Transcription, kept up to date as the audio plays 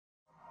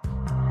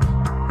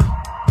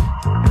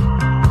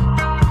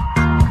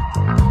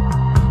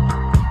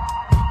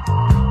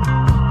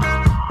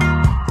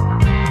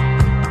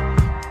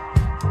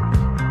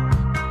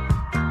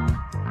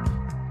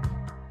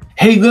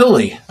Hey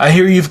Lily, I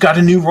hear you've got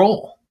a new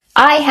role.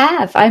 I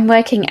have. I'm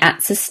working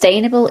at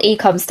sustainable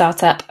e-com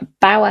startup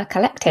Bauer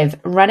Collective,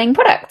 running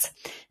product.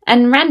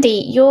 And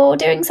Randy, you're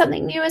doing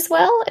something new as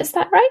well, is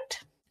that right?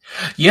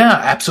 Yeah,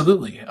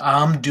 absolutely.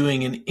 I'm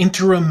doing an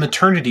interim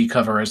maternity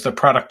cover as the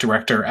product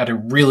director at a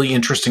really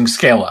interesting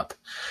scale-up.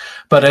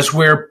 But as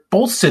we're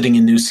both sitting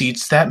in new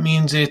seats, that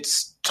means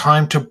it's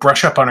time to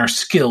brush up on our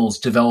skills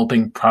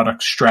developing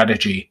product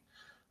strategy.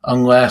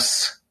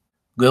 Unless,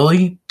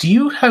 Lily, do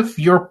you have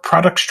your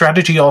product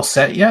strategy all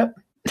set yet?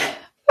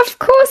 Of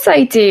course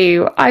I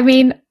do. I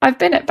mean, I've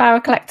been at Bauer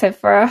Collective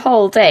for a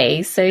whole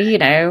day,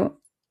 so,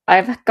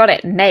 I've got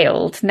it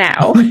nailed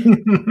now.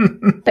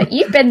 But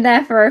you've been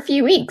there for a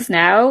few weeks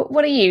now.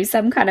 What are you,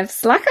 some kind of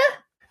slacker?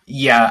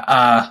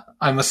 Yeah,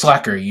 I'm a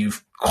slacker.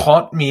 You've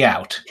caught me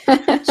out.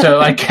 So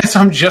I guess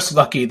I'm just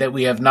lucky that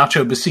we have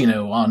Nacho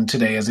Bassino on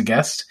today as a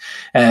guest,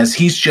 as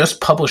he's just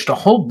published a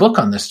whole book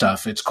on this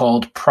stuff. It's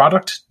called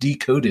Product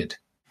Decoded.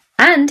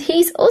 And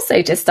he's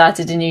also just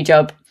started a new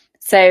job.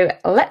 So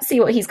let's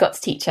see what he's got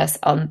to teach us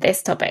on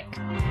this topic.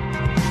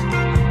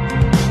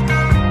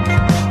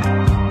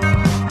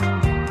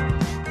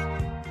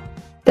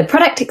 The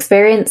product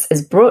experience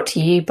is brought to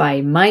you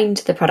by Mind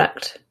the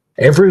Product.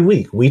 Every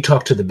week, we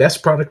talk to the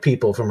best product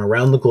people from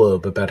around the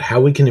globe about how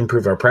we can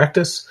improve our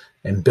practice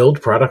and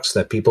build products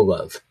that people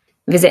love.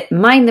 Visit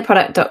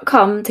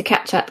mindtheproduct.com to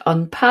catch up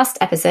on past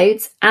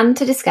episodes and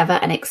to discover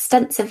an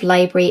extensive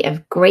library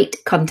of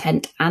great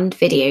content and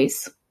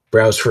videos.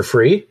 Browse for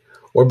free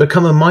or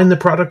become a Mind the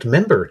Product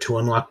member to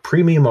unlock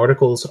premium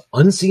articles,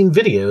 unseen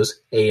videos,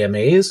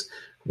 AMAs,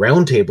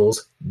 roundtables,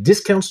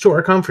 discounts to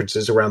our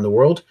conferences around the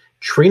world,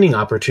 training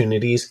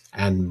opportunities,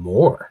 and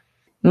more.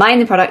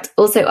 Mind the Product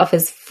also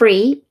offers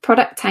free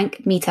Product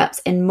Tank meetups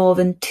in more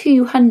than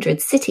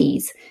 200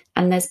 cities,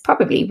 and there's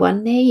probably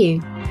one near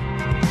you.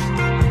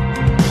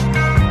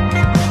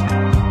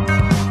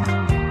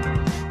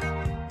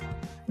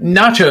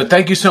 Nacho,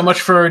 thank you so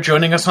much for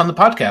joining us on the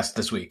podcast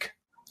this week.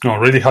 Oh,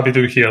 really happy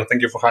to be here.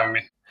 Thank you for having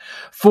me.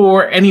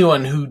 For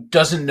anyone who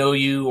doesn't know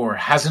you or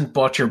hasn't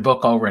bought your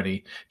book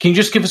already, can you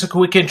just give us a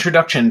quick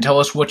introduction? Tell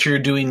us what you're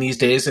doing these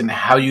days and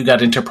how you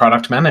got into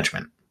product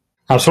management.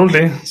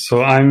 Absolutely.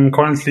 So I'm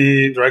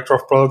currently Director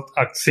of Product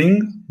at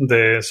Sing,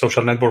 the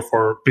social network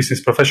for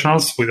business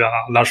professionals with a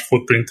large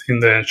footprint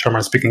in the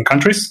German-speaking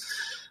countries.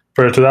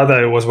 Prior to that,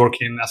 I was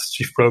working as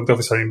Chief Product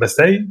Officer in Best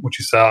Day, which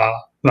is a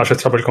large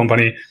travel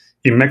company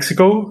in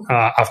Mexico,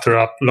 after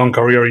a long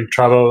career in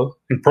travel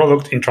in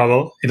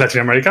Latin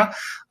America.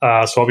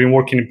 So I've been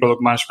working in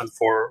product management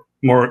for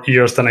more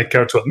years than I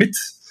care to admit.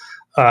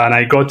 And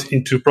I got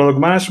into product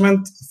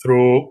management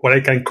through what I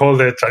can call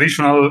the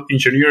traditional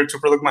engineer to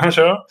product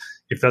manager,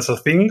 if that's a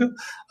thing.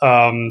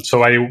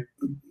 So I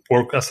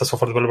worked as a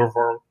software developer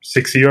for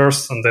 6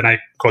 years, and then I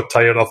got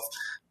tired of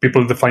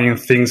people defining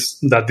things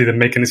that didn't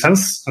make any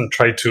sense and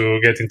tried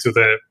to get into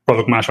the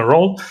product manager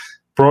role.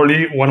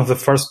 Probably one of the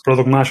first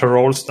product manager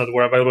roles that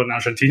were available in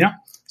Argentina.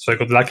 So I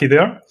got lucky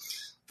there.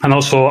 And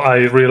also I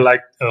really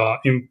like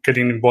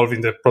getting involved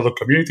in the product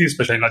community,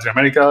 especially in Latin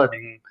America. I've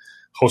been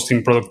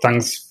hosting product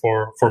tanks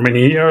for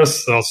many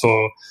years. Also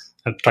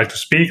I try to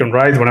speak and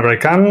write whenever I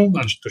can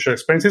and to share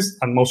experiences.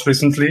 And most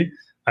recently,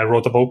 I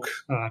wrote a book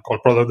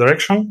called Product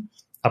Direction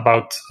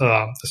about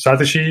the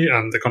strategy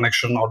and the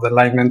connection or the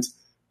alignment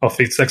of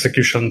its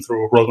execution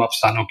through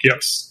roadmaps and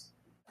OKRs.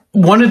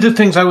 One of the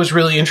things I was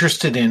really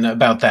interested in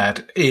about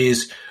that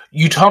is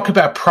you talk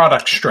about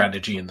product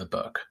strategy in the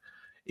book.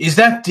 Is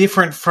that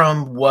different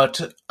from what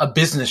a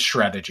business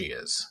strategy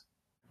is?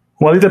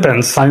 Well, it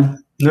depends.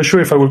 I'm not sure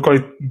if I would call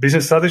it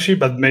business strategy,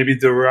 but maybe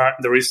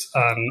there is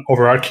an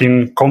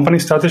overarching company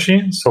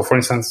strategy. So, for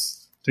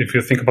instance, if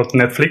you think about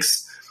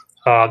Netflix,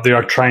 they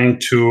are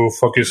trying to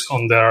focus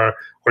on their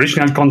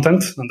original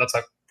content, and that's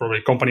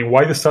probably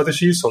company-wide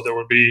strategy. So there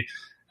will be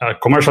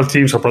commercial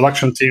teams or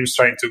production teams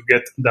trying to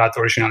get that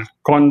original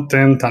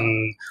content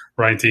and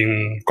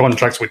writing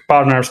contracts with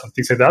partners and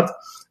things like that.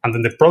 And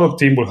then the product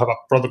team will have a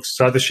product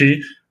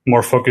strategy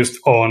more focused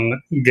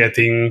on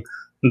getting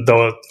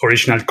the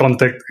original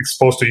content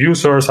exposed to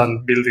users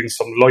and building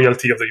some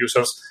loyalty of the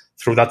users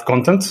through that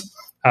content.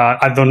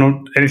 I don't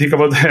know anything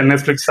about the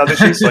Netflix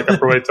strategy, so I can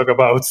probably talk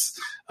about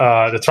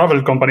the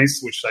travel companies,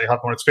 which I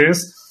have more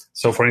experience.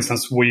 So, for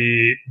instance,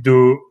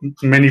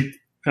 many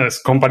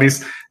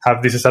companies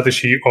have this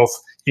strategy of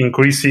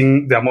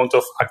increasing the amount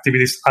of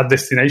activities at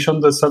destination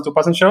that sell to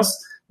passengers,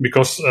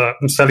 because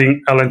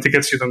selling airline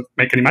tickets, you don't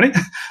make any money.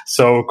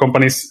 So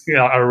companies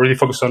are really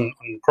focused on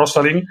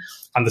cross-selling,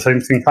 and the same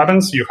thing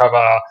happens. You have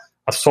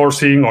a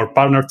sourcing or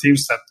partner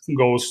teams that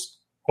goes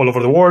all over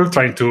the world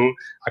trying to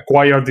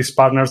acquire these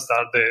partners that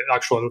are the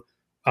actual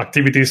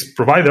activities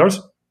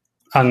providers,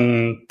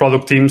 and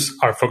product teams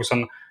are focused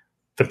on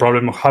the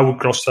problem of how we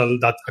cross-sell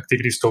that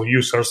activities to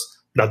users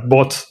that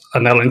bought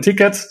an airline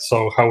ticket.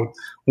 So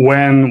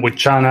when, with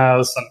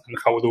channels, and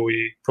how do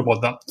we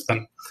promote that to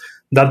them?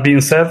 That being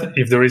said,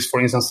 if there is,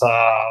 for instance,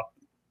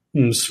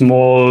 a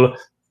small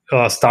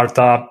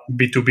startup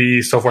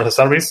B2B software as a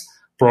service,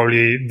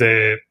 probably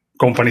the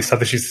company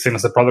strategy is the same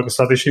as the product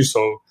strategy.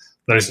 So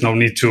there is no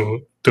need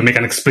to make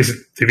an explicit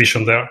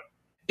division there.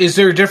 Is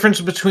there a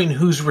difference between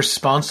who's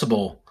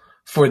responsible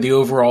for the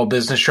overall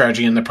business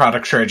strategy and the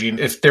product strategy? And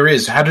if there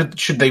is,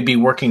 should they be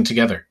working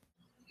together?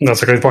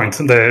 That's a great point.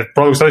 The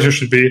product strategy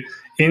should be,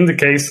 in the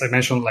case I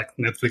mentioned, like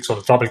Netflix or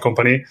a travel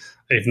company,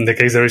 if in the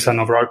case there is an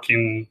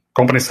overarching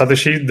company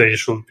strategy, they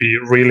should be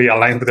really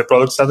aligned with the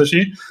product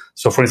strategy.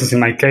 So, for instance, in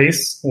my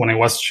case, when I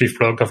was Chief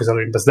Product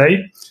Officer in Best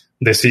Day,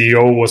 the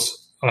CEO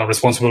was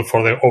responsible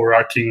for the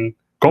overarching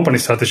company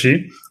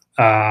strategy,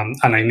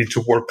 and I need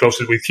to work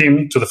closely with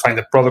him to define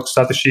the product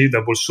strategy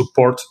that will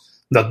support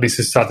that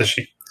business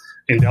strategy.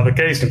 In the other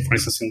case, for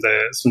instance, in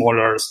the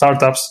smaller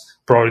startups,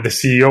 probably the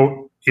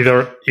CEO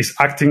either is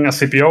acting as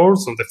CPO,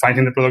 so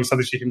defining the product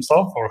strategy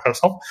himself or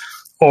herself,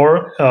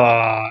 or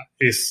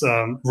is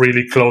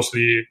really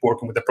closely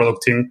working with the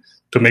product team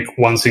to make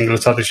one single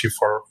strategy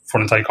for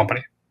an entire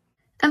company.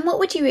 And what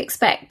would you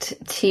expect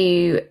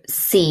to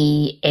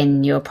see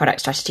in your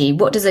product strategy?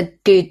 What does a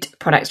good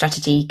product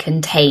strategy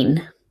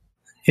contain?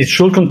 It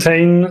should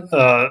contain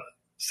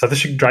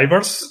strategic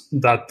drivers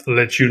that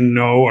let you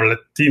know, or let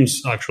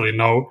teams actually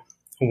know,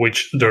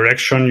 which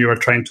direction you are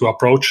trying to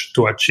approach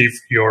to achieve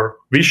your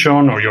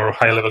vision or your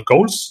high-level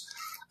goals.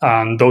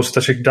 And those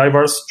strategic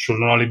drivers should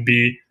not only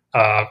be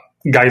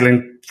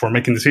guideline for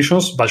making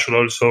decisions, but should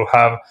also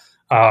have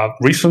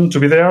reason to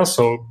be there.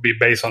 So be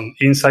based on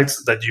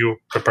insights that you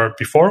prepared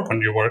before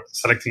when you were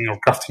selecting or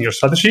crafting your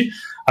strategy,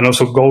 and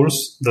also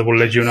goals that will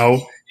let you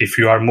know if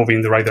you are moving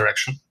in the right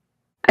direction.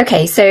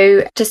 Okay,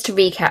 so just to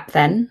recap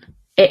then,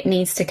 it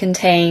needs to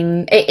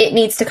contain, it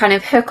needs to kind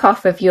of hook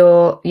off of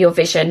your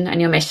vision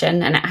and your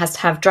mission, and it has to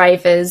have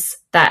drivers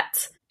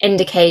that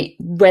indicate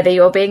whether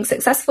you're being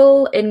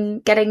successful in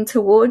getting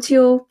towards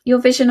your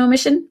vision or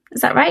mission.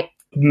 Is that right?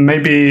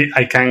 Maybe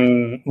I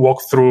can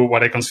walk through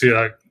what I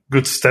consider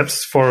good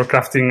steps for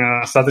crafting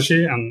a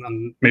strategy,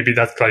 and maybe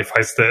that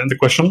clarifies the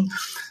question.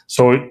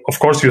 So, of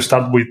course, you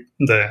start with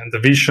the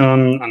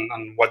vision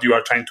and what you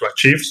are trying to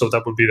achieve. So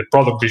that would be the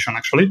product vision,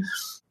 actually.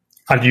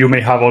 And you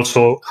may have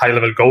also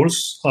high-level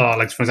goals.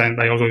 Like, for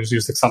example, I always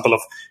use the example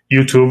of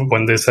YouTube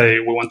when they say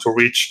we want to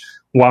reach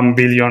 1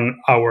 billion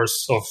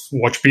hours of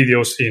watch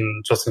videos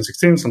in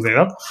 2016, something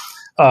like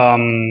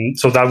that.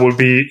 So that will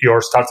be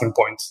your starting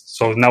point.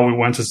 So now we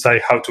want to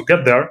say how to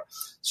get there.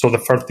 So the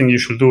first thing you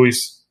should do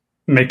is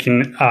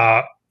making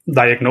a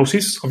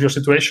diagnosis of your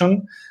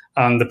situation.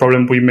 And the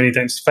problem we many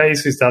times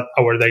face is that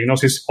our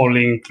diagnosis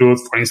only include,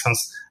 for instance,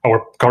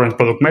 our current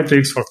product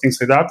metrics or things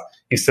like that,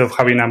 instead of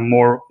having a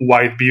more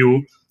wide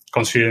view,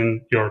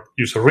 considering your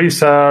user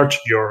research,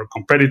 your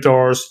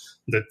competitors,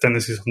 the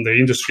tendencies of the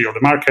industry or the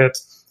market,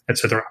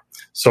 etc.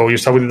 So you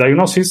start with the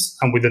diagnosis,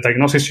 and with the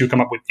diagnosis, you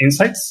come up with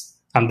insights.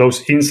 And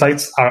those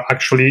insights are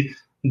actually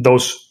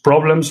those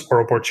problems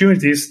or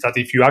opportunities that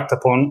if you act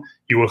upon,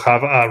 you will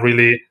have a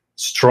really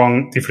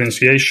strong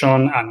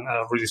differentiation and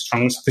a really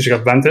strong strategic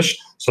advantage.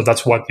 So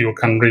that's what you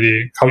can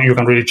really, how you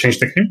can really change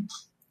the game.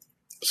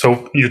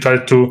 So you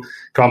try to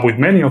come up with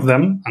many of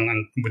them,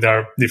 and with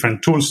our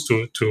different tools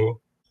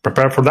to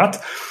prepare for that.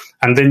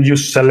 And then you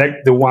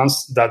select the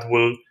ones that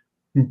will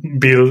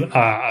build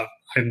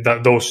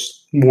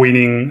those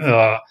winning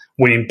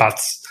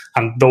paths.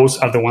 And those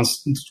are the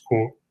ones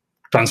who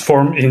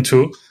transform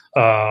into,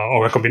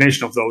 or a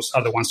combination of those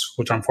are the ones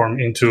who transform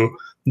into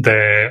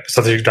the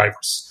strategic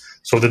drivers.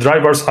 So the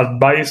drivers are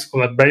based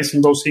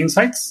on those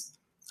insights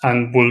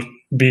and will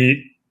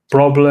be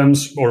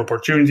problems or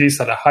opportunities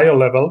at a higher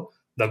level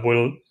that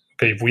will,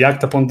 okay, if we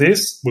act upon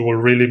this, we will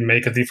really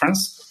make a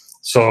difference.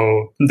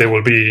 So they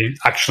will be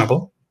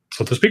actionable,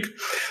 so to speak.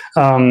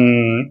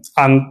 And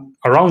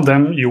around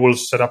them, you will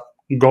set up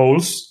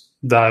goals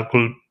that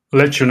will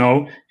let you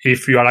know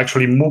if you are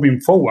actually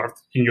moving forward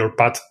in your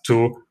path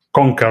to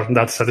conquer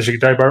that strategic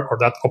driver or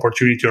that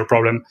opportunity or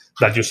problem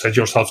that you set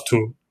yourself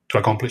to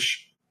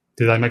accomplish.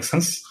 Did that make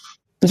sense?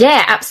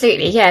 Yeah,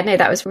 absolutely. Yeah, no,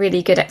 that was a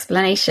really good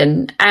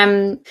explanation.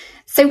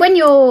 So when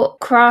you're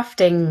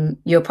crafting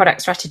your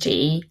product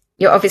strategy,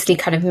 you're obviously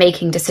kind of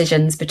making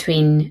decisions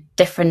between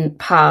different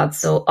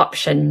paths or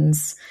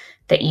options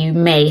that you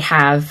may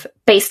have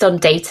based on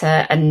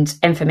data and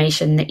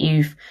information that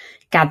you've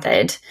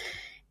gathered.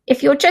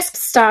 If you're just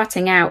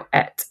starting out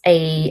at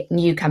a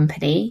new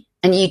company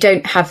and you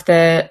don't have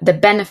the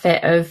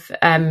benefit of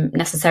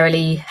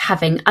necessarily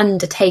having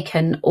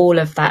undertaken all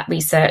of that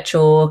research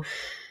or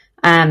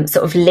sort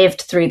of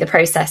lived through the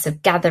process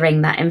of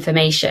gathering that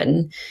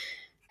information,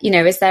 you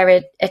know, is there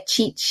a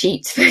cheat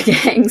sheet for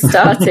getting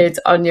started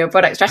on your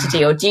product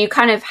strategy? Or do you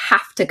kind of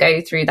have to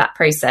go through that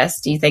process,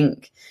 do you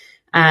think,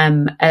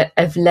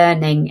 of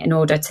learning in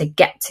order to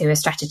get to a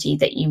strategy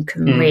that you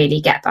can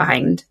really get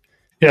behind?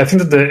 Yeah, I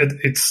think that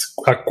it's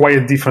quite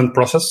a different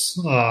process.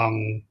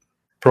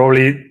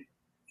 Probably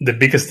the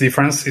biggest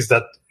difference is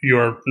that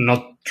you're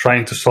not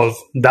trying to solve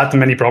that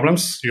many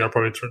problems. You are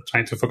probably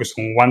trying to focus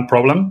on one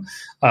problem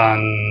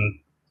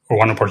or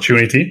one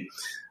opportunity.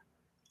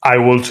 I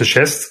will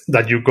suggest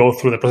that you go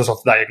through the process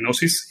of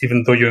diagnosis,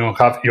 even though you don't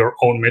have your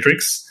own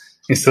metrics,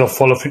 instead of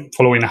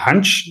following a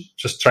hunch,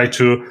 just try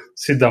to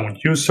sit down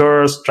with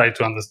users, try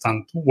to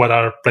understand what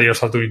our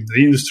players are doing in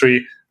the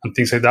industry and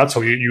things like that.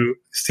 So you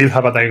still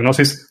have a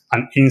diagnosis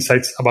and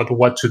insights about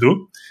what to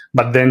do.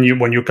 But then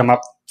when you come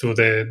up to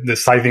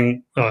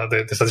deciding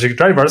the strategic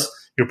drivers,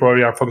 you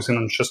probably are focusing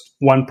on just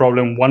one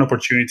problem, one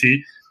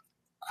opportunity,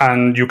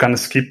 and you can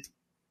skip,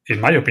 in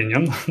my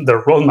opinion,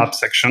 the roadmap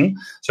section.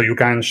 So you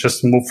can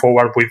just move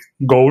forward with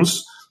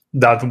goals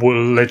that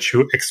will let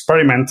you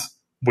experiment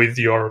with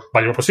your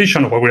value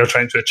proposition or what we are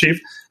trying to achieve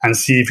and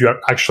see if you are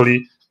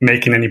actually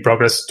making any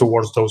progress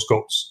towards those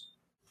goals.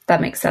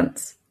 That makes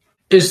sense.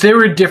 Is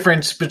there a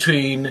difference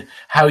between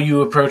how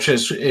you approach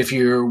this if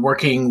you're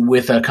working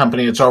with a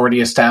company that's already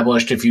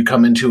established, if you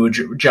come into a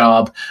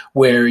job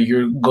where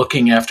you're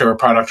looking after a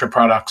product or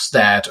products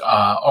that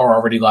are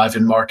already live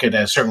in market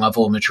at a certain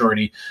level of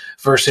maturity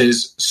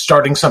versus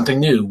starting something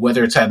new,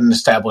 whether it's at an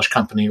established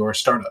company or a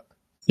startup?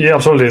 Yeah,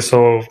 absolutely.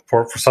 So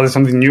for starting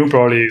something new,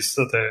 probably is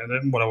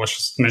what I was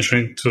just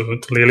mentioning to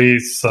Lily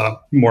is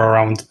more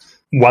around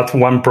what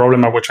one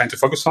problem are we trying to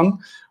focus on.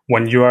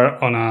 When you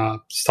are on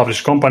an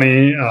established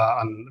company,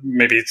 and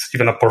maybe it's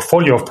even a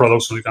portfolio of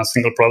products or even a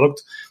single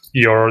product,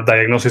 your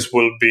diagnosis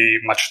will be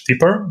much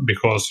deeper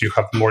because you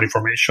have more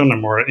information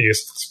and more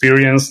years of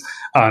experience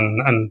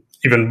and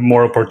even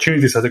more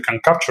opportunities that you can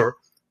capture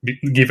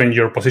given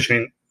your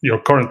positioning, your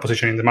current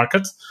position in the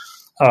market.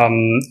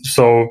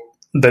 So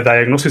the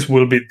diagnosis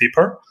will be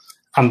deeper.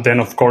 And then,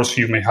 of course,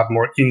 you may have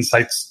more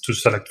insights to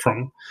select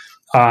from.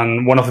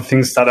 And one of the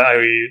things that I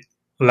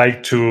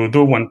like to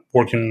do when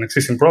working on an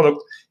existing product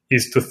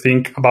is to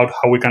think about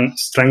how we can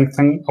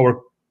strengthen our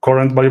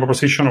current value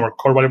proposition, our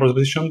core value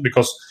proposition,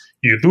 because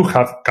you do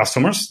have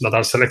customers that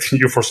are selecting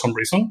you for some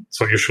reason.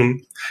 So you should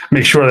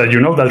make sure that you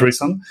know that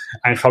reason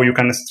and how you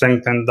can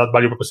strengthen that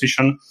value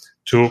proposition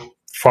to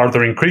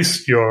further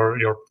increase your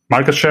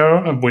market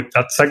share with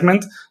that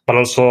segment, but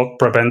also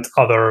prevent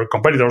other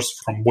competitors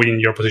from winning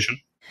your position.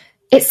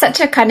 It's such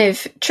a kind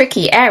of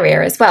tricky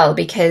area as well,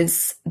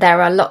 because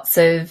there are lots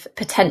of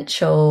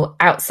potential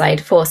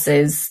outside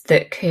forces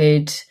that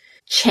could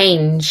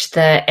change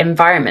the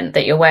environment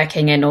that you're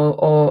working in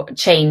or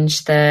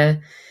change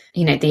the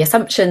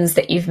assumptions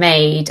that you've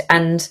made.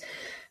 And,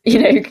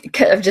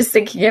 I'm just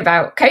thinking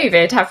about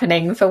COVID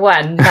happening for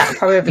one, that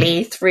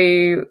probably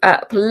threw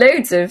up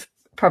loads of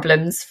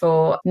problems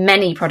for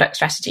many product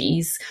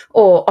strategies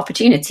or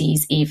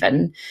opportunities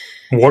even.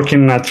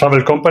 Working in a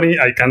travel company,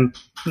 I can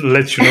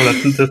let you know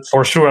that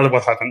for sure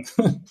what happened.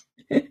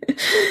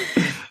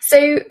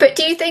 So, but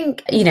do you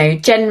think,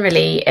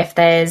 generally, if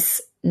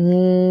there's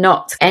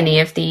not any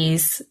of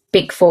these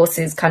big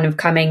forces kind of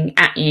coming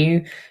at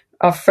you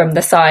off from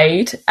the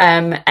side,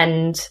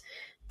 and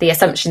the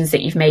assumptions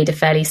that you've made are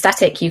fairly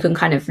static, you can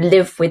kind of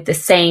live with the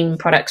same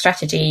product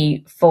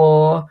strategy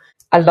for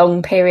a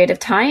long period of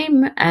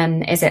time?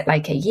 And is it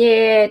like a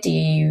year?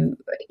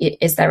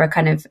 Is there a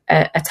kind of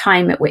a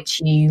time at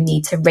which you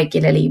need to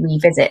regularly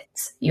revisit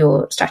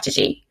your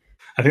strategy?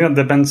 I think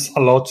that depends a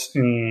lot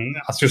in,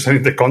 as you said,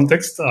 in the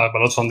context, but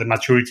also on the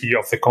maturity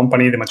of the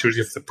company, the maturity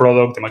of the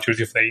product, the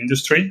maturity of the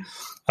industry.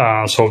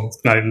 So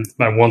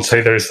I won't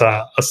say there is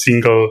a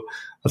single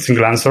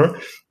answer,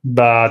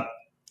 but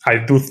I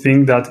do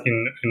think that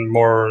in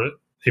more,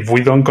 if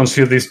we don't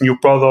consider these new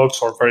products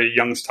or very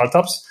young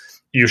startups,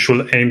 you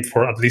should aim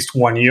for at least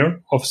 1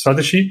 year of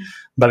strategy.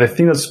 But I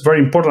think that's very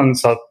important.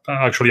 It's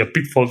actually a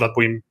pitfall that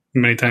we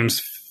many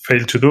times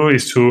fail to do,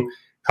 is to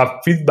have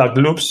feedback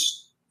loops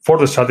for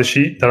the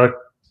strategy that are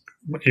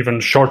even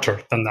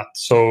shorter than that.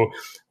 So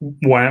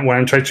when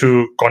I try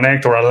to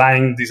connect or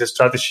align this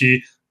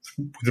strategy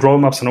with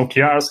roadmaps and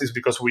OKRs, is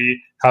because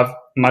we have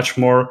much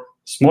more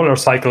smaller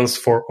cycles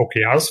for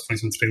OKRs, for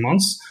instance, 3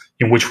 months,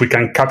 in which we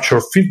can capture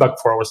feedback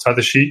for our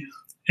strategy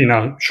in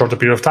a shorter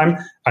period of time.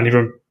 And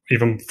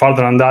even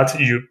further than that,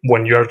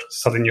 when you're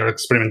starting your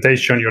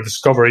experimentation, your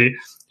discovery,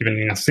 even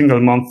in a single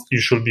month,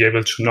 you should be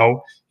able to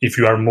know if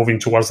you are moving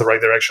towards the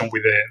right direction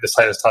with the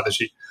desired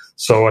strategy.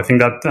 So I think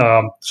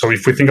that, so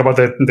if we think about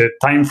the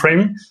time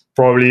frame,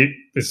 probably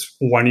it's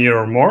 1 year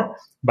or more.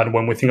 But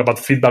when we think about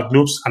feedback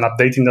loops and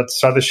updating that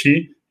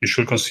strategy, you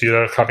should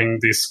consider having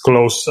these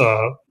close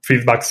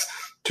feedbacks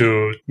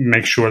to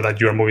make sure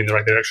that you are moving in the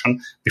right direction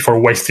before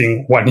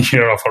wasting 1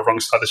 year of a wrong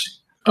strategy.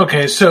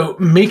 Okay, so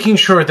making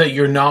sure that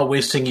you're not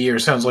wasting a year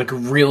sounds like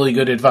really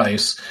good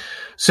advice.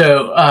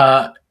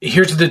 So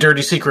here's the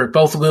dirty secret.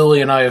 Both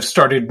Lily and I have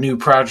started new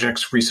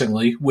projects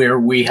recently where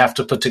we have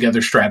to put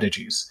together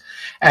strategies.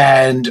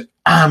 And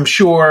I'm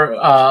sure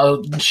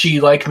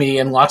she, like me,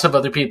 and lots of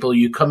other people,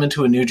 you come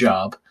into a new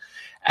job,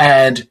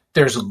 and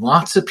there's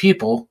lots of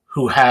people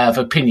who have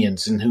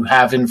opinions and who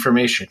have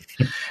information.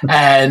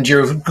 And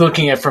you're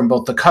looking at from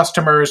both the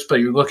customers, but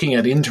you're looking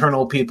at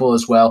internal people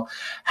as well.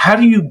 How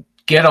do you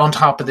get on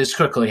top of this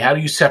quickly? How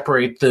do you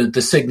separate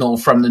the signal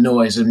from the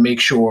noise and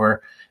make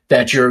sure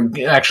that you're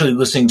actually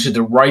listening to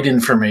the right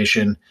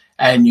information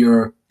and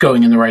you're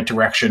going in the right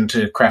direction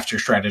to craft your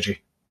strategy?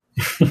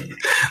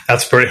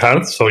 That's very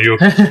hard. So you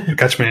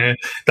catch me.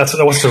 That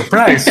was a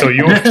surprise. So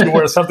you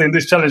were starting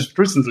this challenge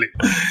recently.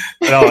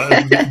 No,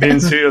 being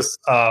serious,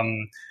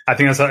 I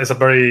think it's a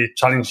very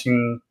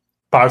challenging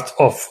part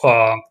of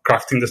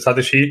crafting the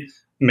strategy,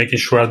 making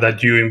sure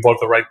that you involve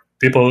the right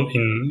people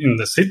in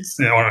the seats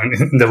or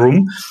in the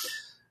room.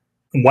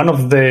 One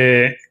of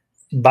the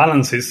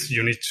balances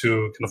you need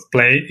to kind of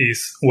play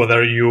is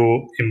whether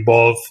you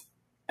involve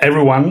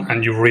everyone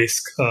and you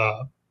risk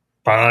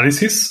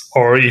paralysis,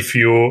 or if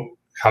you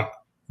have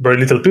very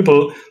little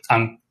people,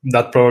 and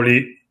that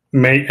probably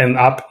may end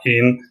up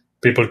in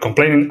people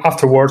complaining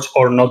afterwards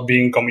or not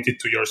being committed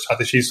to your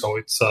strategy. So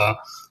it's a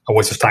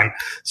waste of time.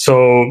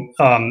 So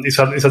it's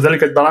a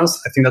delicate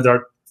balance. I think that there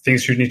are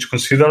things you need to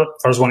consider.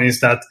 First one is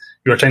that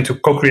you are trying to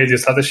co-create the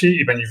strategy,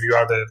 even if you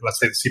are let's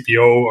say the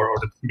CPO or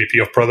the VP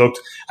of product,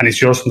 and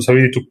it's your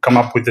responsibility to come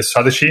up with the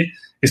strategy.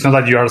 It's not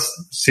that you are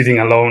sitting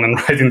alone and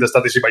writing the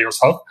strategy by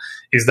yourself.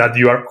 It's that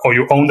you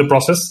own the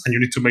process and you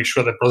need to make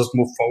sure the process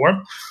moves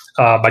forward,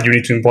 but you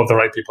need to involve the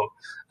right people.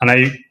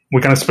 And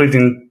we can split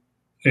in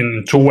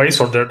two ways,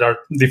 or there are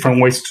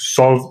different ways to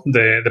solve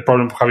the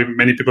problem of having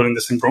many people in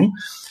the same room.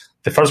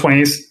 The first one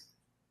is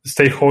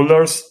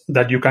stakeholders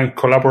that you can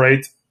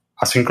collaborate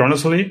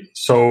asynchronously.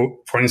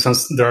 So, for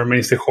instance, there are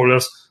many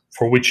stakeholders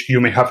for which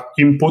you may have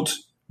input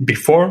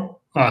before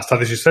a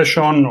strategy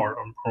session or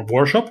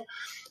workshop,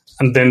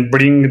 and then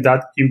bring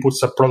that input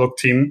to a product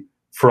team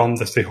from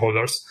the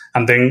stakeholders,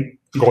 and then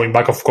going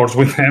back, of course,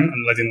 with them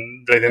and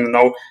letting them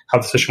know how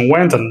the session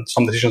went and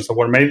some decisions that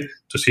were made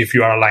to see if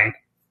you are aligned.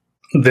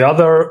 The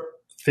other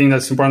thing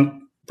that's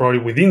important, probably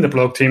within the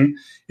product team,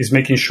 is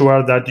making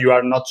sure that you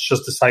are not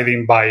just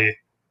deciding by,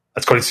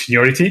 let's call it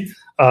seniority.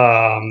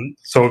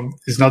 So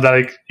it's not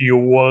like you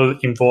will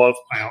involve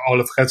all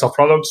of the heads of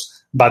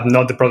products, but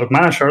not the product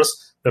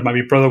managers. There might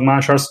be product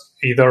managers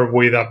either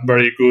with a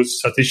very good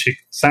strategic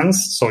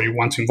sense, so you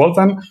want to involve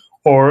them,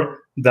 or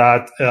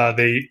that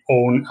they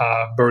own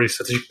a very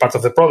strategic part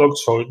of the product,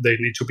 so they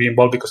need to be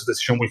involved because the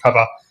decision will have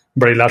a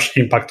very large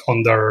impact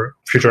on their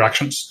future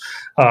actions.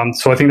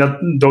 So I think that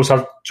those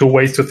are two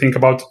ways to think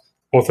about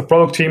both the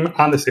product team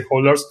and the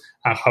stakeholders,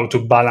 and how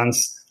to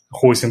balance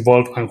who is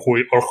involved and who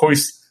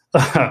is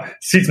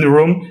sit in the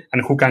room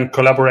and who can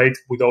collaborate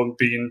without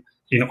being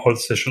in all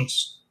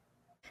sessions.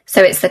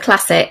 So it's the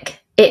classic,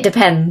 it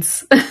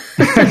depends.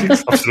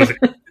 Absolutely.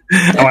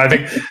 No, I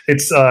think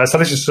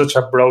strategy is such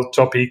a broad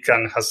topic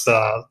and has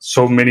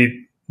so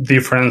many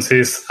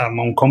differences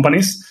among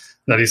companies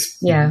that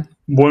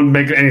won't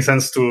make any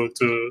sense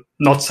to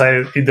not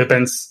say it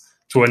depends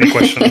to any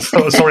question.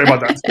 So sorry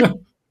about that.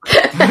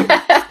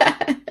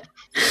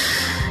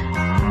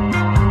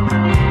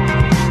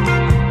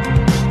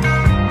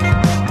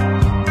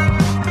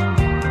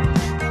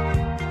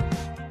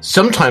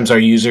 Sometimes our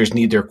users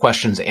need their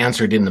questions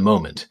answered in the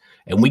moment,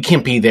 and we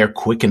can't be there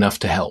quick enough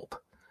to help.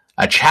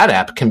 A chat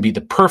app can be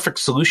the perfect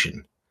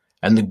solution.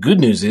 And the good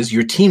news is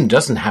your team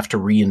doesn't have to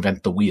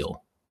reinvent the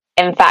wheel.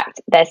 In fact,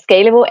 their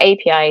scalable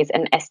APIs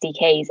and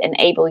SDKs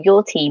enable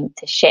your team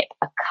to ship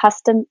a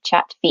custom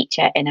chat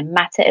feature in a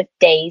matter of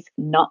days,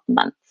 not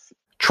months.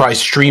 Try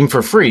Stream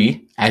for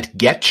free at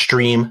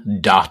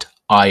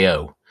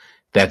getstream.io.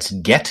 That's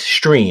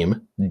getstream.io.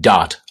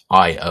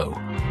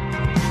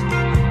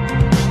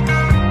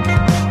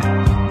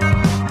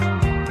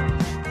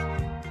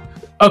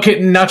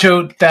 Okay,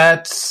 Nacho,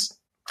 that's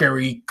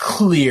very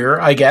clear,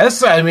 I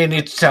guess. I mean,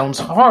 it sounds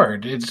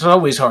hard. It's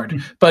always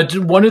hard. But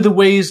one of the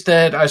ways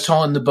that I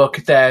saw in the book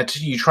that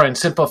you try and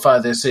simplify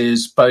this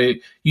is by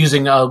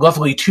using a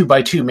lovely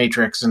 2x2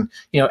 matrix. And,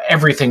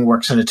 everything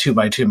works in a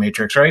 2x2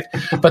 matrix, right?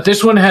 But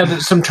this one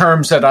had some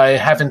terms that I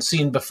haven't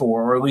seen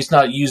before, or at least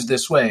not used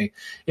this way.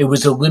 It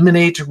was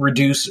eliminate,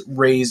 reduce,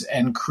 raise,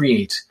 and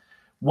create.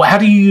 How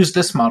do you use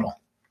this model?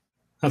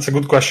 That's a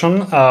good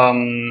question.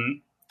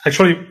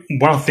 Actually,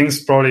 one of the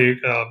things probably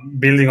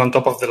building on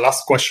top of the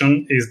last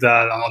question is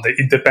that the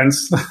it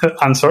depends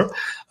answer.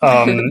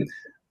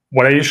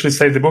 What I usually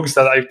say in the book is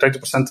that I try to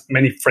present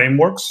many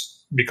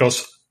frameworks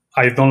because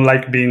I don't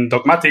like being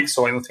dogmatic.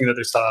 So I don't think that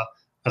there's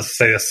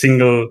a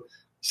single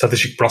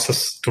strategic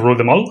process to rule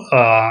them all.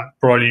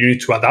 Probably you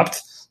need to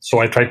adapt. So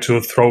I try to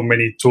throw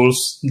many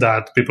tools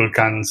that people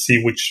can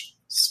see which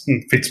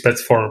fits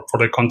best for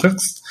the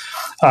context.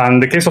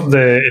 And the case of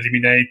the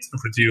eliminate,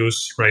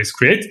 reduce, raise,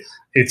 create,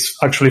 it's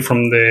actually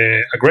from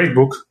a great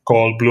book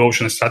called Blue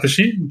Ocean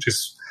Strategy, which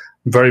is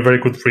very, very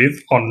good read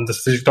on the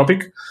strategic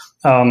topic.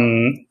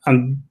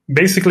 And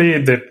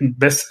basically, the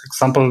best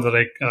example that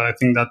I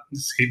think that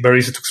is very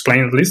easy to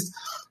explain, at least,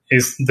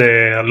 is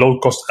the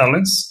low-cost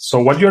airlines. So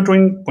what you're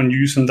doing when you're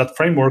using that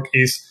framework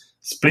is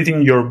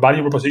splitting your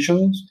value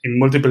propositions in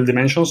multiple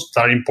dimensions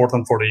that are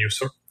important for the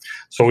user.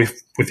 So if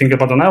we think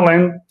about an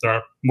airline, there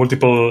are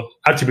multiple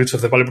attributes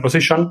of the value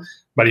proposition,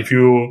 but if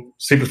you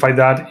simplify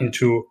that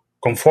into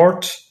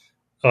comfort,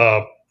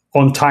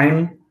 on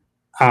time,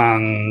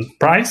 and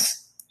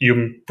price,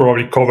 you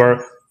probably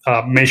cover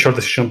major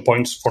decision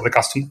points for the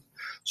customer.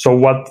 So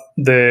what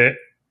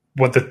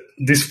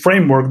this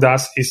framework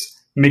does is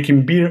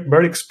making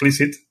very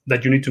explicit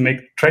that you need to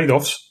make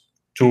trade-offs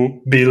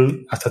to build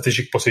a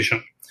strategic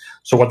position.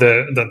 So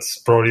that's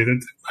probably,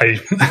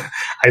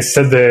 I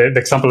said the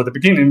example at the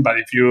beginning, but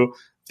if you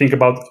think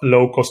about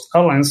low-cost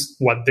airlines,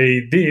 what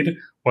they did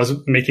was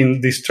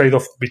making this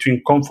trade-off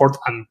between comfort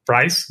and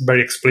price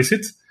very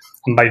explicit.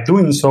 And by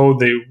doing so,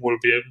 they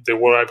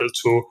were able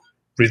to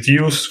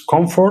reduce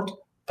comfort,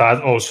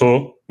 but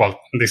also, well,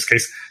 in this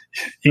case,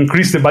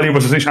 increase the value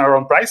proposition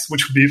around price,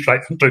 which would be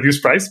like reduce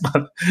price.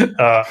 But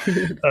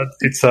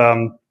it's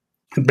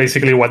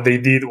basically what they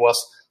did was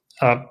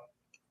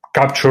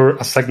capture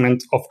a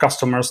segment of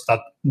customers that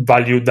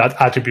value that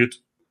attribute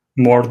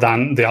more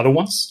than the other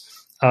ones,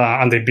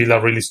 and they build a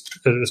really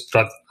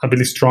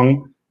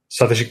strong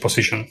strategic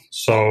position.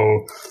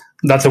 So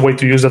that's a way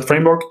to use that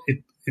framework.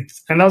 It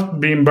ended up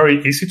being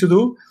very easy to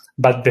do,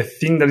 but the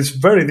thing that is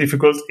very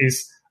difficult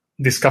is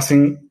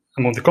discussing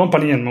among the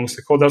company and among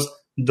stakeholders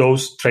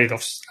those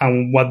trade-offs.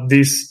 And what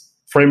this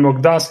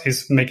framework does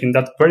is making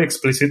that very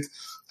explicit,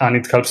 and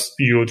it helps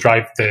you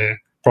drive the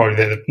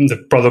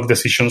product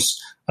decisions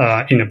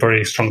in a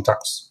very strong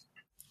terms.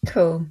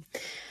 Cool.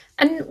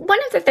 And one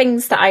of the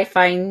things that I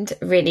find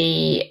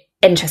really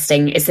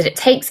interesting is that it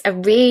takes a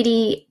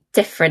really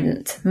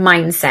different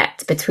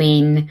mindset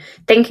between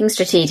thinking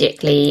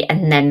strategically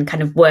and then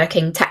kind of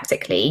working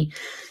tactically.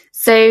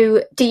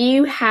 So do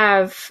you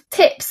have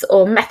tips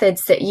or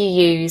methods that you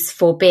use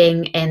for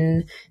being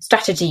in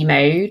strategy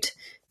mode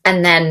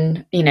and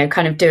then,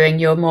 kind of doing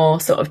your more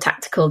sort of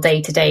tactical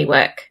day-to-day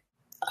work?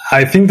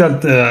 I think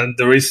that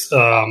there is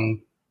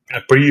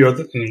a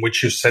period in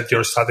which you set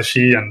your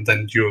strategy and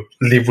then you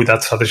live with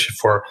that strategy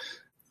for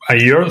a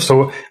year.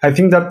 So I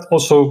think that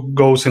also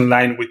goes in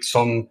line with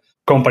some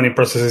company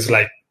processes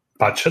like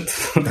budget.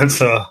 That's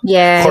a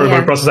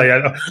horrible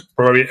process.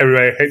 Probably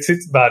everybody hates it,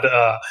 but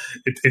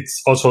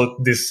it's also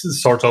this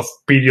sort of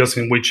periods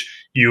in which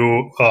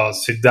you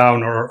sit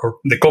down or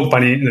the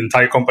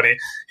entire company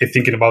is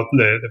thinking about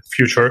the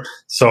future.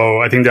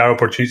 So I think there are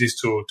opportunities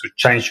to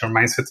change your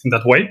mindset in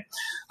that way.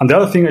 And the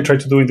other thing I try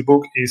to do in the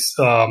book is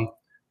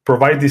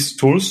provide these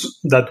tools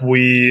that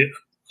we,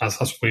 as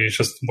we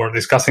just were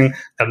discussing,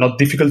 are not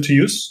difficult to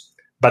use,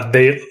 but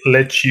they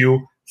let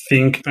you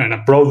think in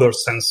a broader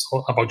sense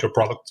about your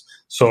product.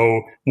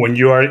 So when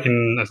you are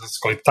in, let's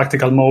call it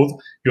tactical mode,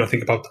 you are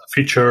thinking about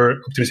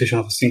feature optimization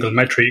of a single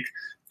metric.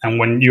 And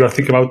when you are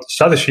thinking about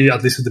strategy,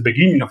 at least at the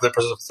beginning of the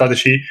process of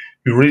strategy,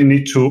 you really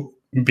need to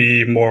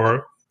be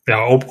more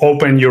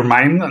open your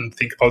mind and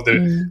think about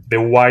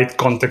the wide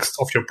context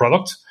of your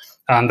product.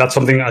 And that's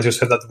something, as you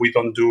said, that we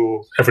don't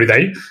do every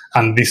day.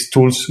 And these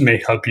tools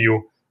may help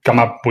you come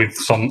up with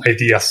some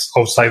ideas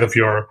outside of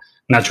your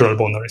natural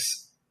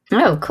boundaries.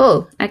 Oh,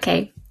 cool.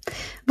 Okay.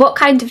 What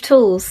kind of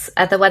tools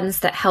are the ones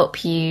that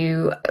help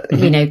you,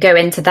 go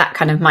into that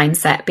kind of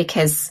mindset?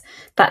 Because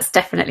that's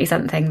definitely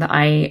something that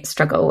I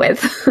struggle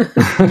with.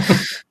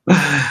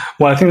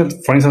 Well, I think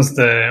that, for instance,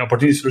 the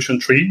Opportunity Solution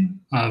Tree,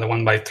 the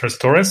one by Tres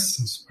Torres,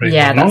 is very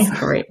well known. That's a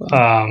great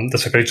one.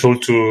 That's a great tool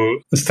to,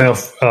 instead of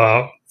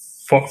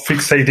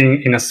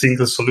fixating in a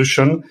single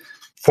solution,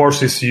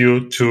 forces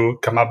you to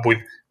come up with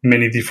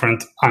many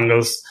different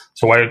angles.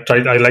 So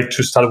I like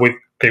to start with,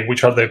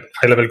 which are the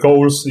high-level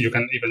goals? You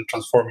can even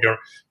transform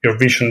your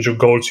vision, your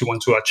goals you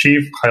want to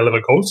achieve,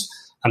 high-level goals.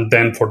 And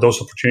then for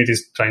those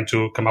opportunities, trying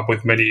to come up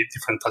with many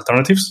different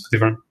alternatives,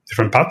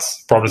 different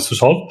paths, problems to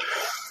solve.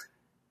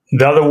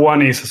 The other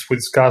one is, as we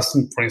discussed,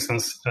 for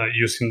instance,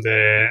 using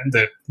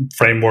the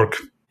framework,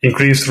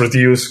 increase,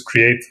 reduce,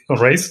 create,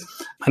 erase.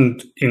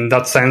 And in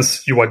that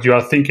sense, what you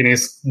are thinking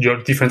is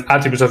your different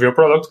attributes of your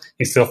product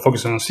instead of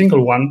focusing on a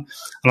single one.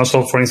 And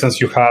also, for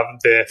instance, you have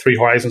the 3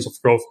 horizons of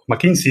growth of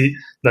McKinsey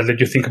that let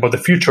you think about the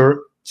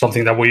future,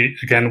 something that we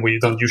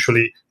don't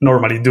usually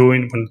normally do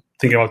when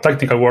thinking about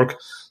technical work.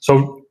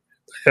 So,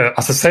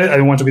 as I said, I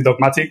don't want to be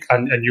dogmatic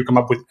and you come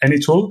up with any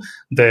tool.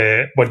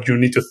 What you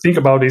need to think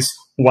about is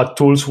what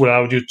tools will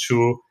allow you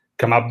to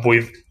come up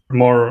with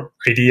more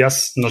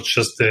ideas, not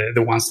just the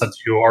ones that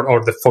you are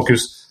or the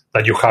focus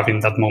that you have in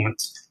that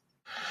moment.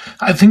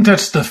 I think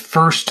that's the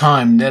first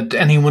time that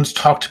anyone's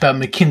talked about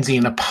McKinsey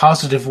in a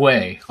positive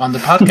way on the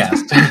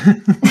podcast.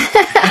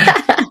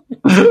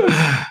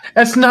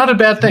 That's not a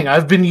bad thing.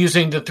 I've been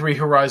using the 3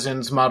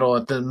 horizons model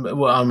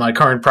on my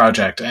current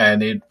project,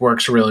 and it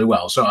works really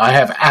well. So I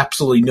have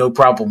absolutely no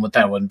problem with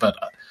that one, but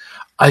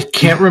I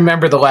can't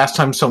remember the last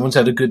time someone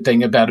said a good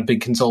thing about a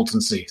big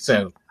consultancy.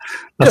 So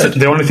that's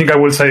the only thing I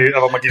will say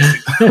about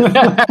McKinsey.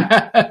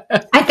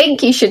 I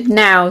think you should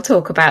now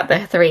talk about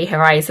the 3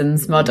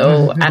 horizons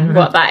model and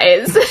what that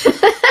is.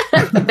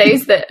 For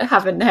those that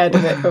haven't heard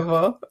of it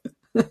before.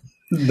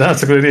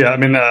 That's a good idea. I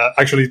mean,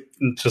 actually,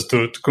 just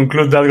to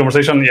conclude that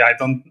conversation,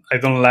 I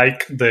don't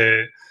like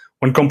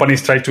when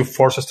companies try to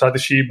force a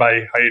strategy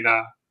by hiring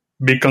a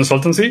big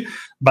consultancy,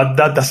 but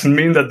that doesn't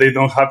mean that they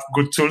don't have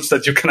good tools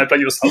that you can apply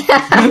yourself.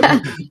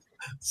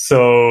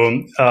 So,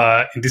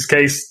 in this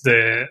case,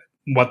 this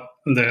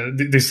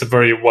is a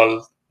very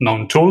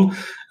well-known tool,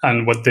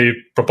 and what they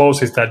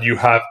propose is that you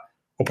have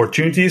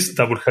opportunities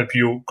that will help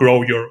you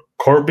grow your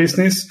core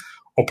business,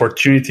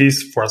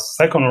 opportunities for a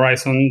second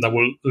horizon that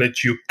will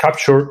let you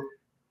capture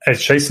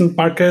adjacent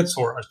markets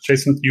or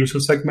adjacent user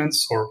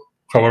segments or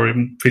however it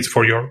fits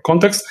for your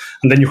context.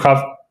 And then you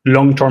have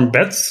long-term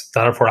bets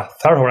that are for a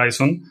third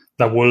horizon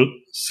that will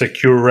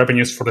secure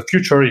revenues for the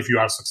future if you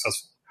are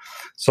successful.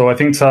 So I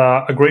think it's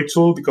a great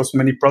tool because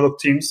many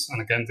product teams,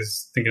 and again, this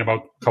is thinking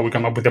about how we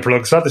come up with the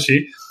product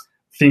strategy,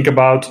 think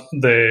about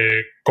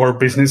the core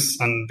business,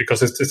 and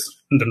because it's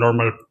the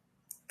normal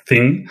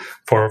thing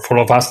for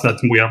all of us that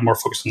we are more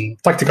focused on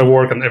tactical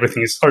work and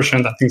everything is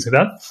urgent and things like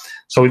that.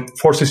 So it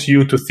forces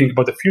you to think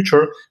about the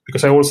future,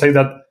 because I will say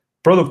that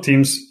product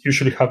teams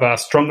usually have a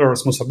stronger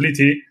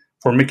responsibility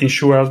for making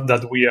sure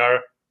that we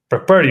are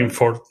preparing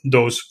for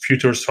those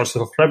future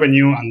sources of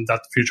revenue and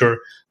that future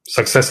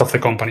success of the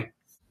company.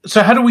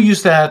 So how do we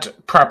use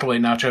that properly,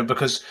 Nacho?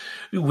 Because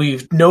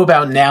we know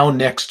about now,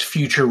 next,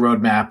 future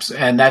roadmaps,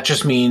 and that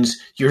just means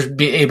you're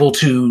able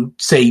to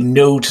say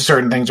no to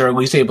certain things, or at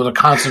least able to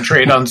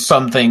concentrate on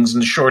some things in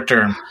the short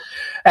term.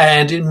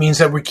 And it means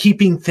that we're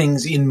keeping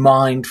things in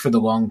mind for the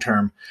long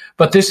term.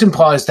 But this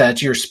implies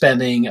that you're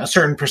spending a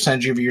certain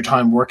percentage of your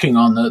time working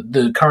on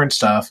the current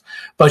stuff,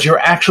 but you're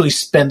actually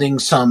spending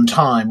some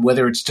time,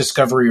 whether it's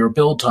discovery or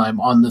build time,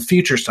 on the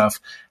future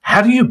stuff.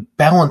 How do you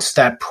balance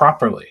that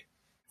properly?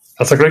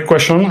 That's a great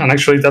question. And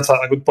actually, that's a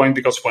good point,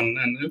 because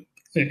when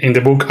in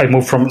the book, I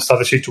moved from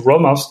strategy to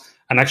roadmaps.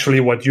 And actually,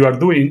 what you are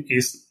doing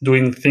is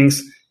doing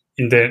things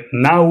in the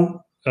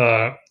now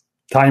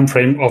time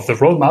frame of the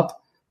roadmap,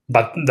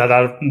 but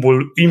that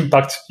will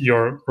impact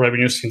your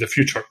revenues in the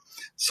future.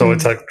 So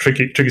it's a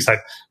tricky side.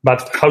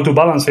 But how to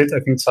balance it,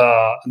 I think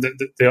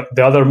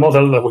the other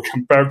model that we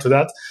compare to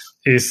that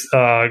is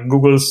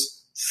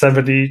Google's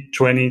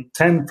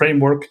 70-20-10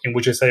 framework, in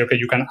which they say, okay,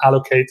 you can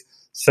allocate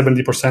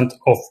 70%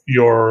 of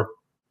your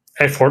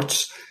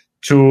efforts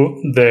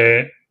to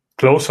the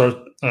closer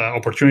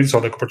opportunities,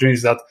 or the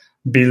opportunities that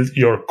build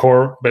your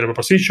core value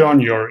proposition,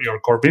 your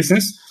core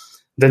business.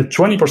 Then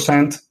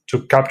 20%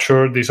 to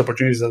capture these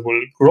opportunities that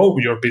will grow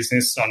your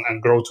business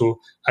and grow to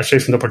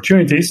adjacent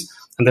opportunities.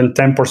 And then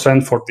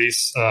 10% for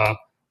these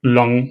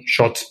long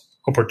shot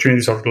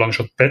opportunities or long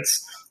shot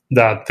bets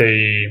that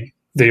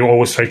they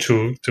always try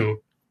to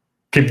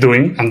keep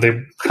doing. And they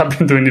have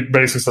been doing it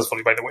very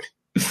successfully, by the way.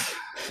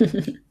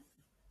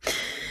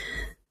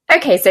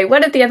 Okay, so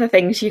one of the other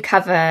things you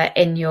cover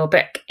in your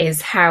book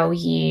is how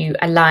you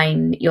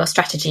align your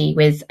strategy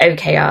with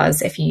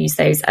OKRs, if you use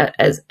those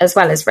as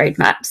well as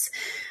roadmaps.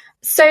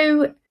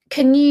 So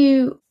can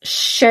you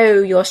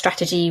show your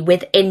strategy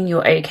within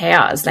your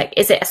OKRs? Like,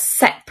 is it a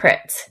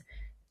separate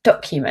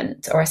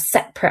document or a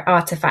separate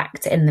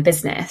artifact in the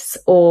business,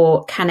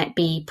 or can it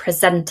be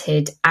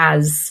presented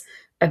as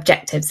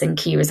objectives and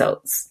key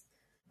results?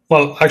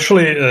 Well,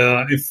 actually,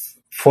 if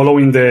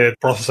following the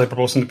process I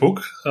propose in the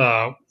book,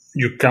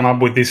 you come up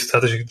with these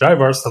strategic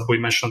drivers that we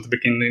mentioned at the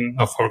beginning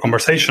of our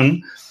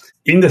conversation.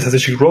 In the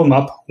strategic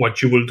roadmap,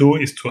 what you will do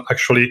is to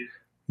actually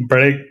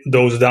break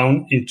those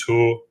down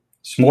into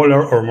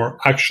smaller or more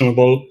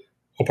actionable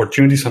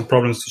opportunities and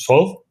problems to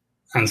solve,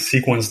 and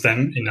sequence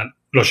them in a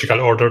logical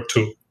order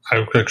to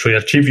actually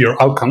achieve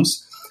your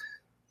outcomes.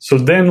 So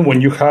then when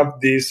you have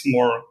these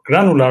more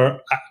granular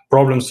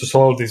problems to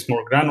solve, these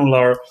more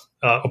granular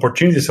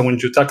opportunities I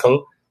want you to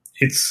tackle,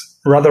 it's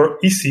rather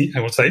easy, I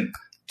would say,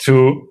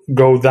 to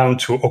go down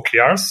to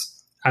OKRs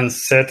and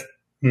set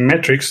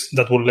metrics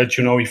that will let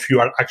you know if you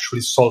are actually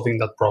solving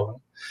that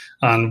problem.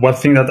 And one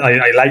thing that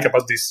I like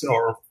about this,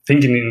 or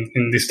thinking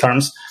in these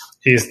terms,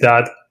 is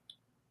that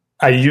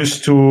I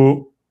used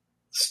to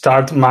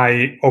start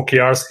my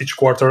OKRs each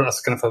quarter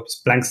as kind of a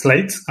blank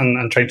slate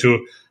and try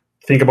to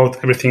think about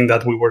everything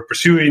that we were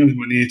pursuing,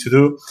 we needed to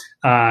do.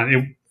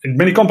 In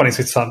many companies,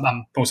 it's I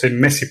would say,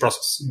 messy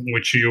process in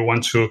which you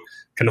want to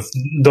kind of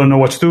don't know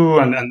what to do,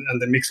 and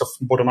the mix of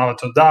bottom up and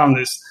top down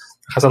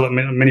has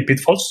many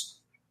pitfalls.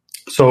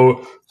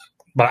 So,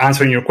 by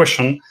answering your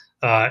question,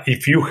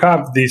 if you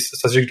have these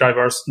strategic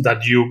drivers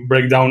that you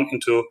break down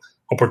into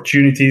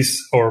opportunities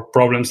or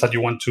problems that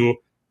you want to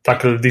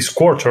tackle this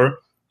quarter,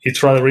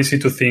 it's rather easy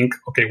to think,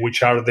 okay,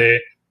 which are the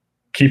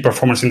key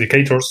performance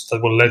indicators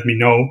that will let me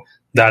know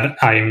that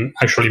I'm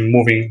actually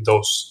moving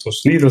those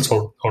needles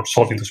or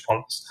solving those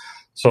problems.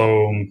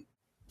 So,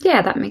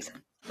 yeah, that makes sense.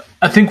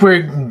 I think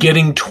we're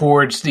getting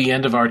towards the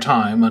end of our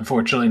time,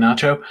 unfortunately,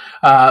 Nacho.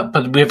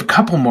 But we have a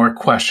couple more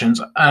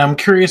questions. I'm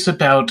curious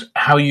about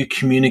how you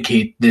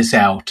communicate this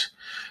out,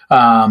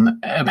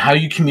 how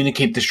you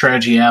communicate the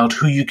strategy out,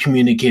 who you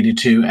communicate it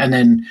to, and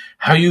then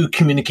how you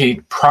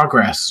communicate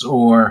progress,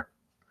 or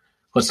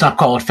let's not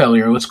call it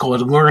failure, let's call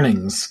it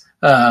learnings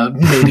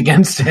made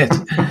against it.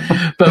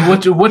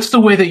 But what's the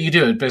way that you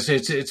do it? Because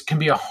it can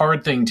be a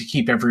hard thing to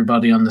keep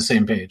everybody on the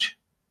same page.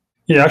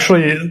 Yeah,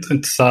 actually,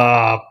 it's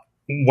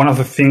one of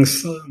the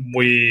things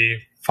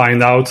we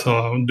find out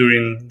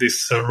during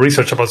this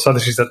research about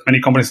strategies, that many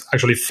companies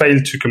actually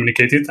fail to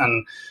communicate it,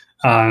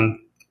 and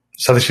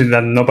strategy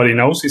that nobody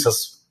knows is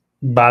as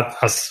bad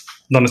as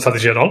not a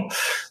strategy at all.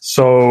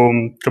 So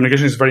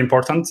communication is very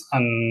important,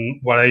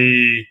 and what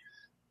I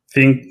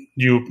think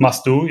you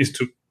must do is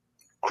to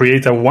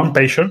create a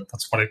one-pager.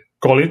 That's what I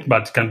call it,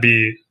 but it can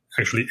be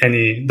actually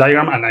any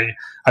diagram, and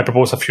I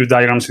propose a few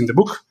diagrams in the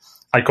book.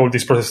 I call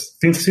this process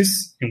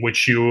synthesis, in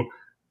which you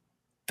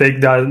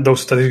take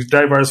those strategic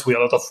drivers with a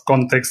lot of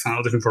context and a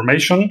lot of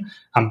information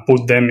and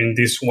put them in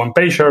this one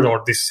pager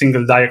or this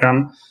single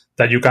diagram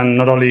that you can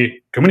not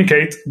only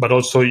communicate, but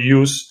also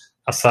use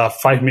as a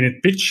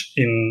 5-minute pitch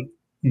in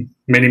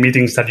many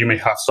meetings that you may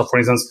have. So for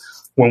instance,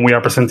 when we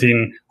are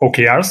presenting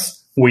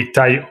OKRs, we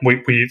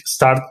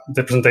start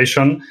the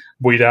presentation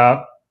with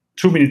a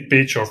 2-minute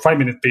pitch or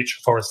 5-minute pitch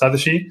of our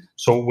strategy.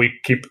 So we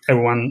keep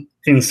everyone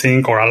in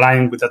sync or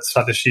aligned with that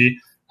strategy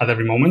at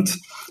every moment.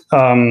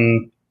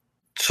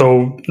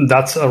 So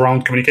that's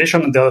around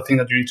communication. And the other thing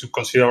that you need to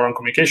consider around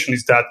communication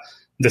is that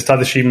the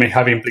strategy may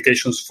have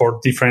implications for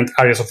different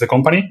areas of the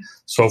company.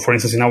 So for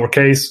instance, in our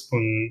case,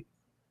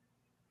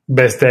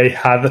 Best Day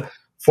had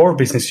 4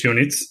 business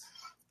units.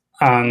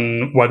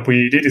 And what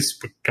we did is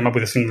we came up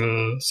with a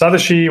single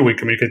strategy. We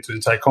communicated to the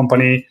entire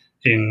company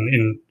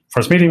in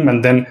first meeting,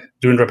 and then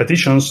during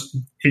repetitions,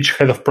 each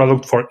head of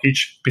product for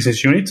each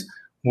business unit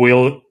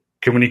will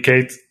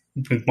communicate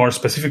with more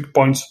specific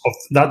points of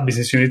that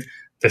business unit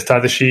the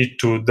strategy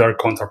to their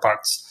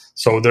counterparts.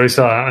 So there is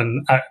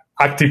an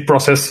active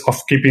process of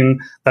keeping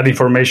that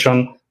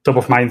information top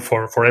of mind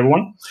for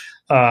everyone.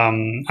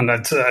 And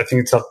that's, I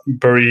think it's a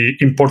very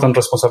important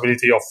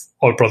responsibility of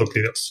all product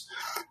leaders.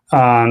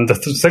 And the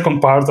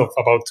second part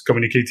about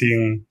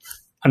communicating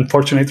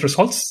unfortunate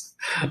results,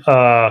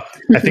 I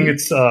think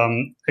it's,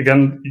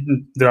 again,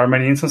 there are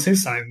many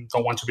instances, and I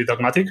don't want to be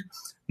dogmatic.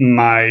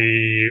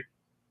 My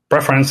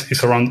preference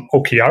is around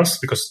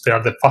OKRs because they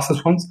are the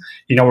fastest ones.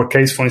 In our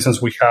case, for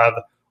instance, we had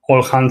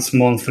all hands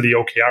monthly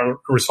OKR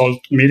result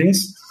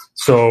meetings.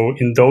 So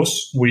in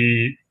those,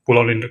 we will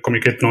only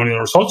communicate not only the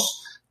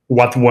results,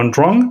 what went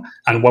wrong,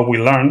 and what we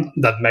learned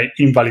that may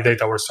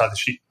invalidate our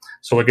strategy.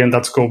 So again,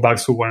 let's go back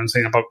to what I'm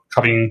saying about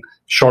having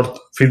short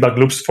feedback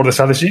loops for the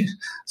strategy.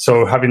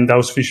 So having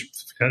those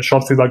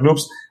short feedback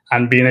loops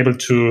and being able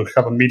to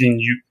have a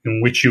meeting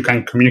in which you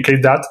can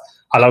communicate that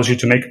allows you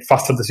to make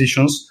faster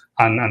decisions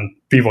and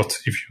pivot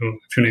if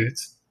you need it.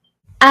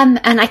 And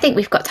I think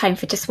we've got time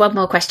for just one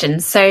more question.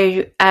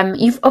 So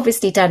you've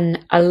obviously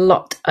done a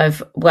lot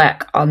of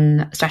work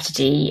on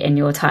strategy in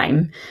your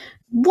time.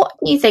 What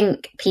do you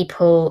think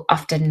people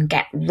often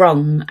get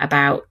wrong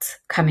about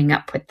coming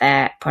up with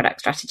their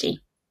product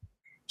strategy?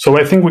 So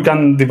I think we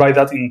can divide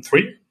that in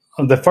 3.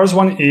 The first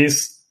one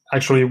is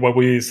actually what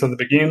we said at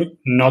the beginning,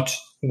 not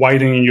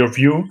widening your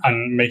view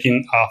and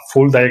making a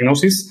full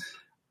diagnosis.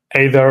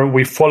 Either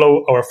we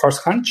follow our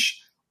first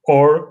hunch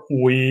or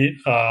we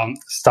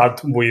start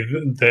with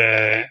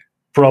the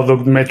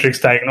product metrics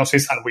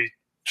diagnosis and we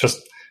just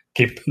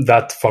keep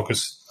that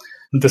focus.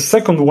 The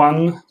second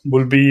one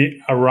will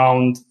be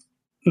around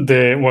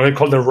what I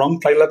call the wrong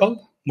play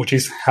level, which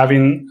is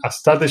having a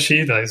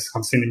strategy that is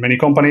I've seen in many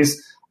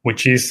companies,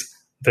 which is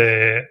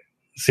the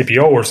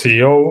CPO or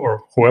CEO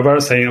or whoever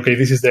saying, okay,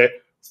 this is the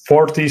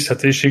 40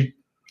 strategic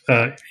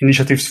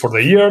initiatives for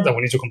the year that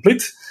we need to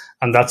complete.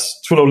 And that's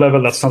too low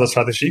level. That's not a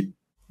strategy.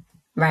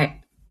 Right.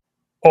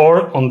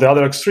 Or on the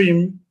other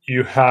extreme,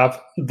 you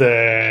have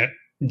the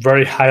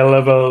very high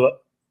level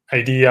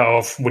idea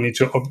of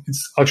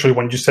it's actually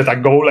when you set a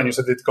goal and you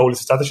set the goal is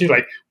a strategy,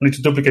 like we need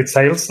to duplicate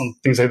sales and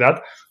things like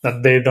that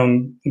they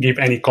don't give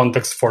any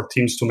context for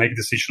teams to make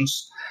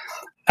decisions.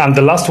 And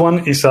the last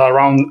one is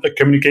around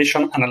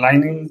communication and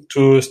aligning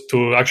to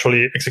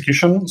actually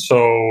execution. So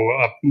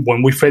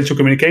when we fail to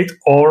communicate,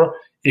 or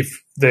if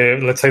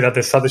let's say that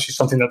the strategy is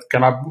something that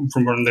came up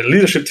from the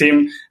leadership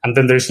team, and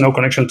then there is no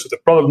connection to the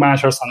product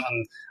managers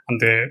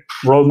and the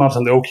roadmaps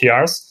and the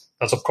OKRs,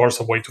 that's of course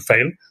a way to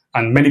fail.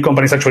 And many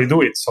companies actually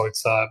do it. So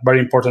it's very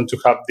important to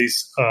have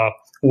these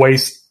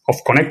ways of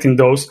connecting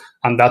those.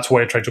 And that's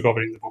what I try to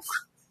cover in the book.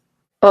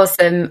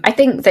 Awesome. I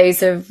think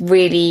those are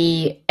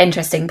really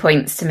interesting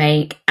points to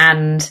make.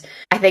 And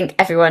I think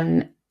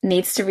everyone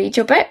needs to read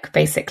your book,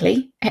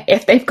 basically,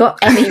 if they've got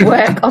any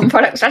work on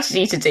product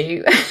strategy to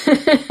do.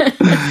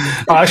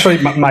 Actually,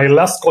 my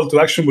last call to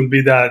action will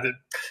be that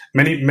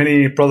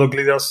many product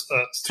leaders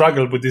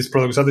struggle with this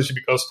product strategy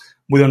because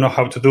we don't know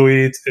how to do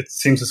it. It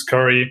seems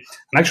scary.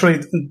 And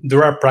actually,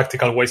 there are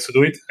practical ways to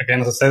do it.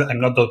 Again, as I said,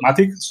 I'm not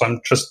dogmatic, so I'm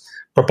just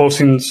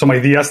proposing some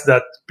ideas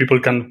that people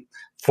can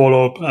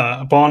follow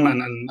upon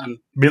and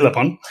build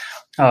upon.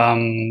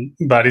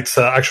 But it's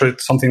actually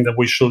something that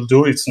we should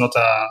do. It's not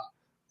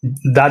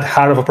that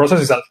hard of a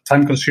process. It's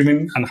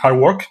time-consuming and hard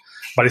work,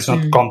 but it's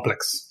not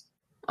complex.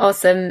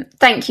 Awesome.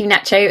 Thank you,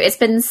 Nacho. It's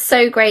been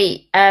so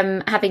great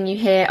having you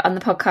here on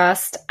the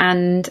podcast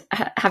and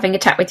having a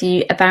chat with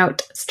you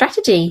about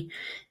strategy.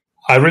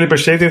 I really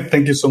appreciate it.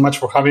 Thank you so much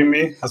for having me.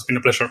 It has been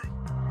a pleasure.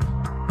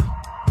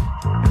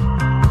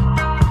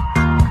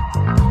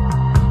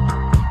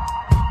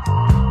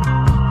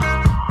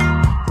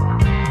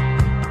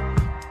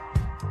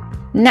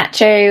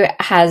 Nacho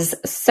has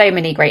so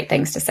many great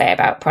things to say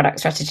about product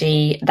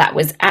strategy. That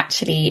was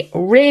actually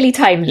really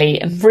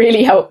timely and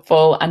really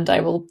helpful, and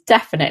I will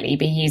definitely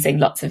be using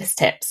lots of his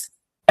tips.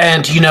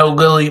 And,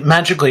 Lily,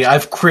 magically,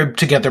 I've cribbed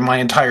together my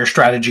entire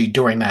strategy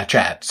during that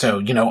chat. So,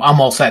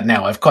 I'm all set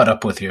now. I've caught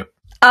up with you.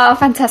 Oh,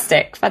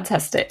 fantastic.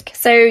 Fantastic.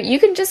 So you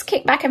can just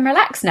kick back and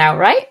relax now,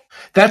 right?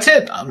 That's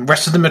it.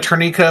 Rest of the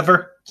maternity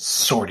cover,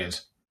 sorted.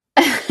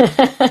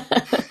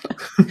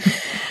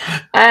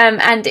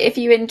 And if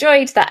you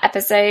enjoyed that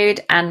episode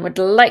and would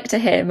like to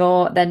hear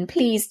more, then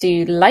please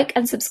do like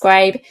and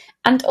subscribe.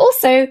 And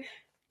also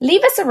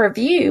leave us a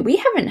review. We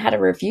haven't had a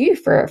review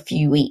for a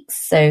few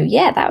weeks. So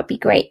yeah, that would be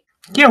great.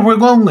 Yeah, we're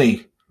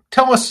lonely.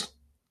 Tell us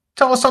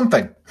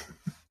something.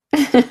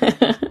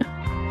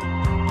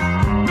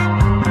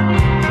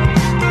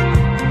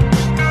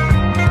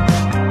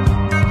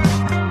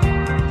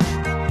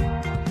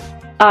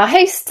 Our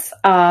hosts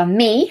are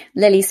me,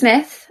 Lily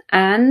Smith,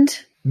 and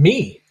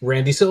me,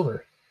 Randy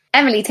Silver.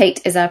 Emily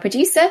Tate is our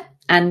producer,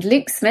 and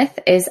Luke Smith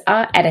is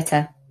our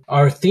editor.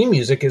 Our theme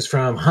music is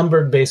from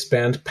Hamburg-based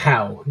band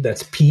POW,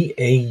 that's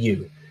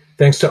P-A-U.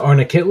 Thanks to Arne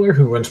Kittler,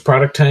 who runs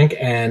Product Tank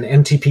and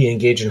MTP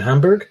Engage in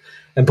Hamburg,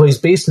 and plays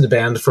bass in the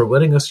band, for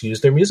letting us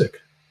use their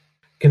music.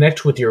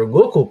 Connect with your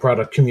local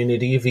product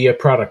community via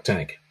Product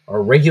Tank,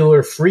 our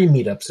regular free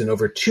meetups in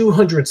over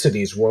 200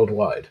 cities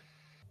worldwide.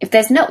 If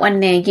there's not one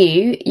near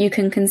you, you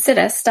can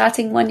consider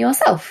starting one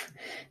yourself.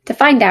 To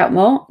find out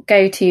more,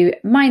 go to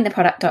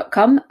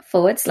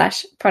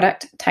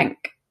mindtheproduct.com/product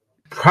tank.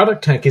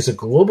 Product Tank is a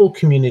global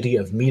community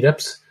of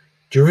meetups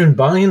driven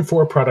by and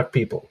for product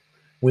people.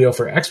 We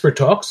offer expert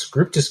talks,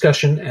 group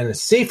discussion, and a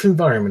safe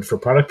environment for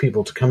product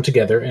people to come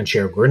together and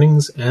share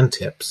learnings and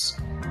tips.